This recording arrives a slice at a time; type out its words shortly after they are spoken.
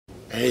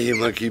Hey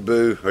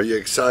MonkeyBoo, are you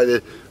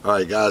excited?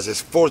 Alright guys,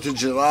 it's 4th of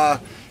July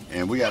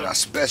and we got a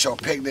special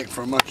picnic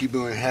for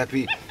MonkeyBoo and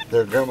Happy.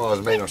 Their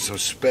grandma's made them some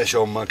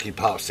special monkey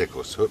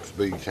popsicles. Whoops,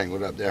 Boo, you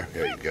tangled up there.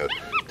 There you go.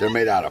 They're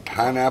made out of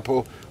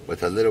pineapple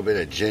with a little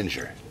bit of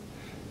ginger.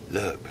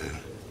 Look, Boo.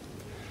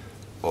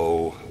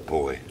 Oh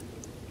boy.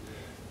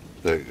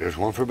 Look, there's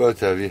one for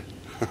both of you.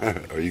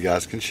 Or you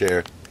guys can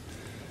share.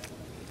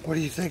 What do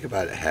you think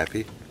about it,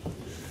 Happy?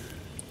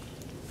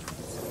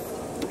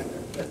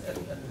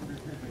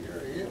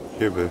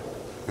 Here, Boo.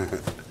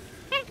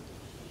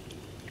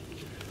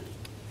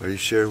 Are you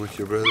sharing with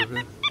your brother,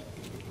 Boo?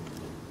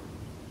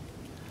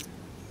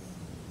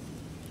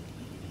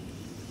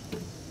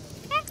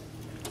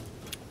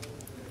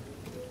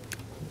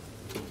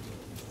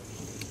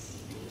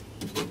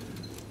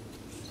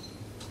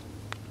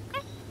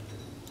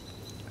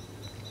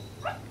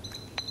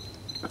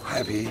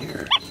 Happy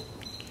here.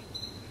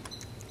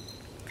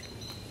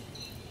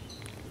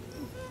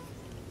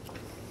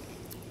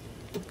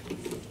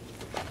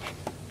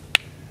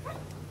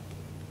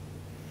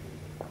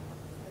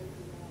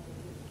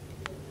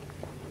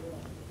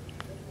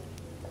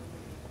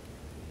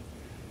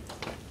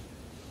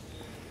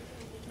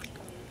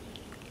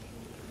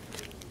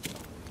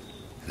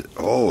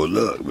 Oh,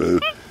 look, Boo.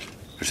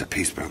 There's a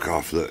piece broke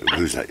off. Look,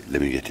 Boo's like,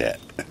 let me get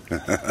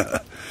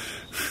that.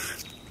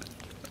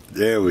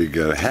 There we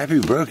go. Happy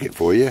broke it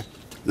for you.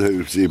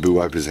 Look, see Boo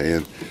wipe his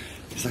hand.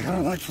 He's like, I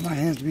don't like for my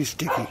hands to be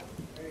sticky.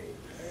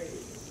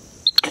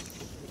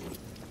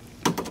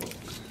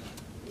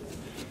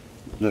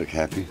 Look,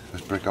 Happy,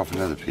 let's break off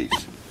another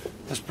piece.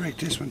 Let's break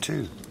this one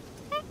too.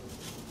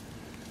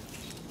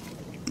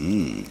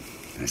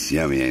 That's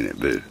yummy, ain't it,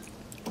 Boo?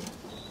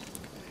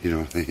 You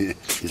know,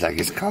 he's like,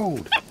 it's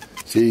cold.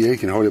 See, you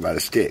can hold it by the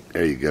stick.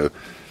 There you go.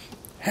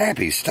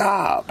 Happy,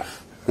 stop.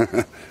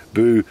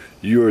 Boo,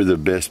 you are the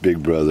best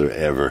big brother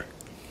ever.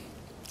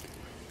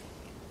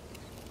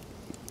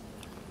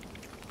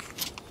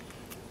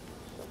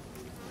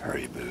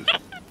 Hurry, Boo.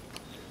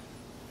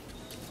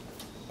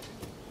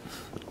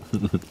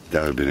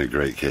 That would have been a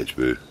great catch,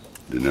 Boo.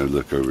 The no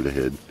look over the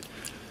head.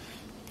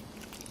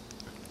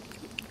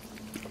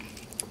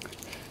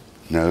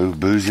 No,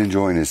 Boo's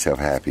enjoying himself,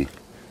 Happy.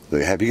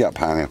 Look, Happy got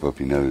pineapple up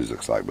your nose,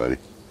 looks like, buddy.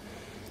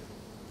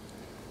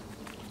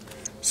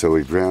 So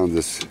we ground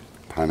this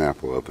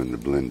pineapple up in the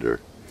blender,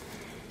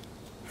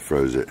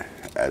 froze it,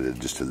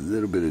 added just a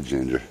little bit of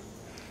ginger.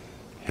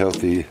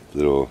 Healthy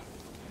little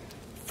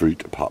fruit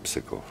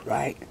popsicle,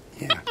 right?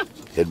 Yeah.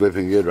 Head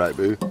whipping good, right,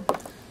 Boo?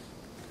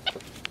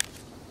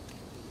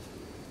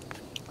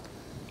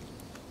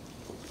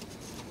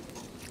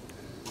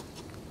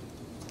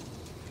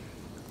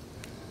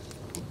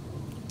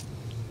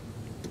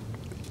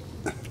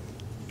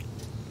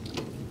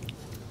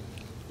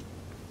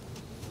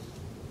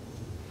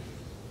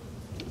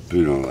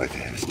 Boo don't like to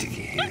have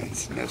sticky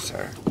hands. No,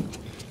 sir.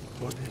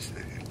 What is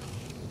that?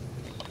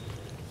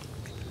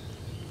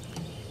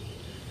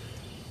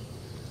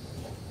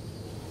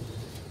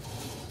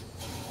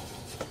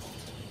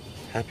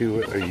 Happy,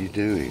 what are you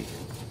doing?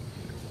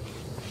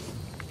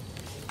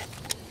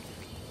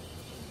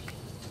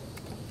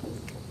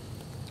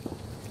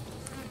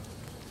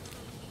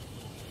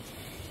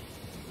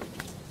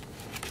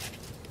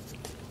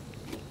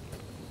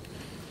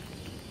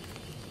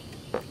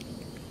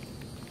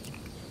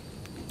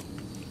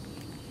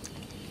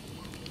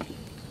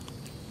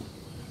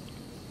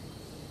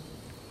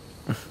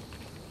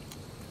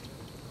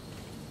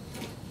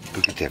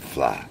 Look at that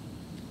fly.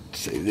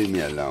 Say, leave me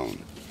alone.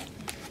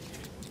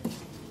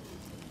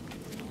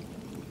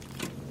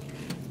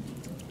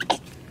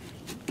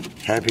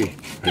 Happy?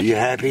 Are you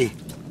happy?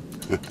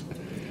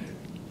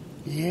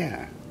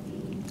 Yeah.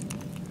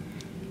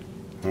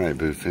 Alright,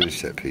 Boo,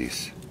 finish that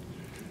piece.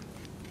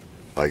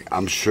 Like,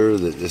 I'm sure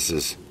that this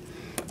is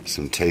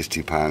some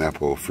tasty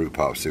pineapple fruit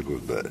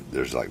popsicles, but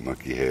there's like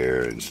monkey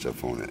hair and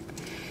stuff on it.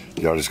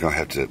 Y'all just gonna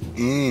have to,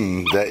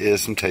 that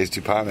is some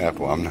tasty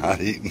pineapple. I'm not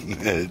eating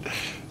it.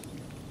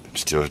 I'm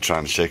still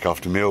trying to shake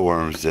off the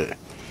mealworms that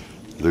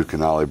Luke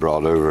and Ollie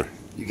brought over.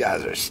 You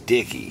guys are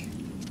sticky.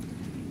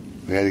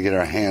 We had to get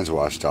our hands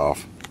washed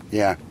off.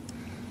 Yeah.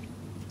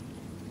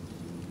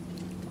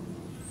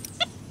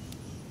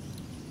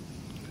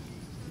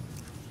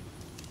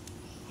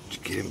 Did you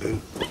get him, Boo?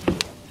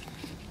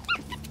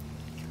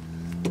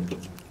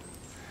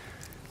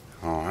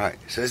 Alright,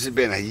 so this has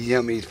been a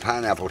yummy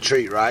pineapple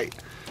treat, right?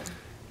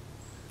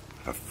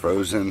 A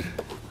frozen,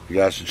 you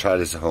guys should try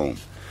this at home.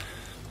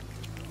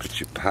 Put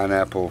your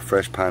pineapple,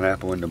 fresh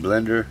pineapple in the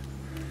blender,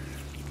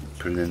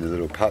 put it in the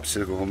little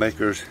popsicle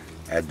makers,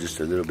 add just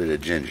a little bit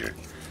of ginger.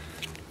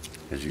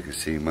 As you can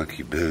see,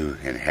 MonkeyBoo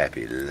and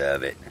Happy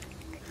love it.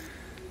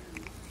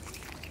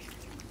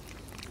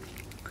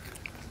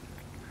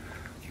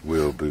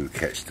 Will Boo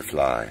catch the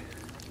fly?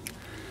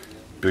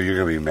 Boo, you're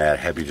gonna be mad.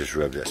 Happy just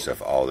rubbed that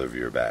stuff all over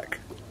your back.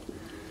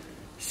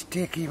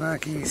 Sticky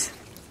monkeys.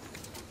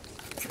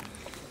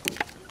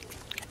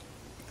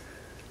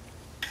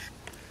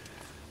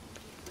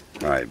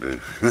 Alright, Boo.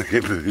 Look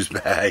at Boo's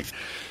bag.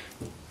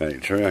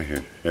 Alright, turn around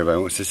here. Everybody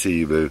wants to see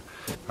you, Boo.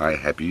 Alright,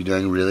 Happy, you're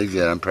doing really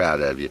good. I'm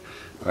proud of you.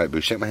 Alright,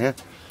 Boo, shake my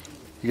hand.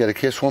 You got a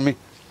kiss for me?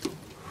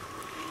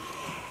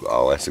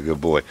 Oh, that's a good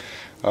boy.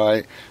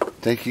 Alright,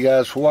 thank you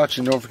guys for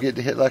watching. Don't forget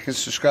to hit like and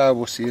subscribe.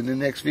 We'll see you in the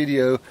next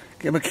video.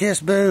 Give him a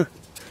kiss, Boo.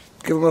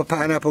 Give him a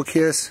pineapple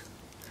kiss.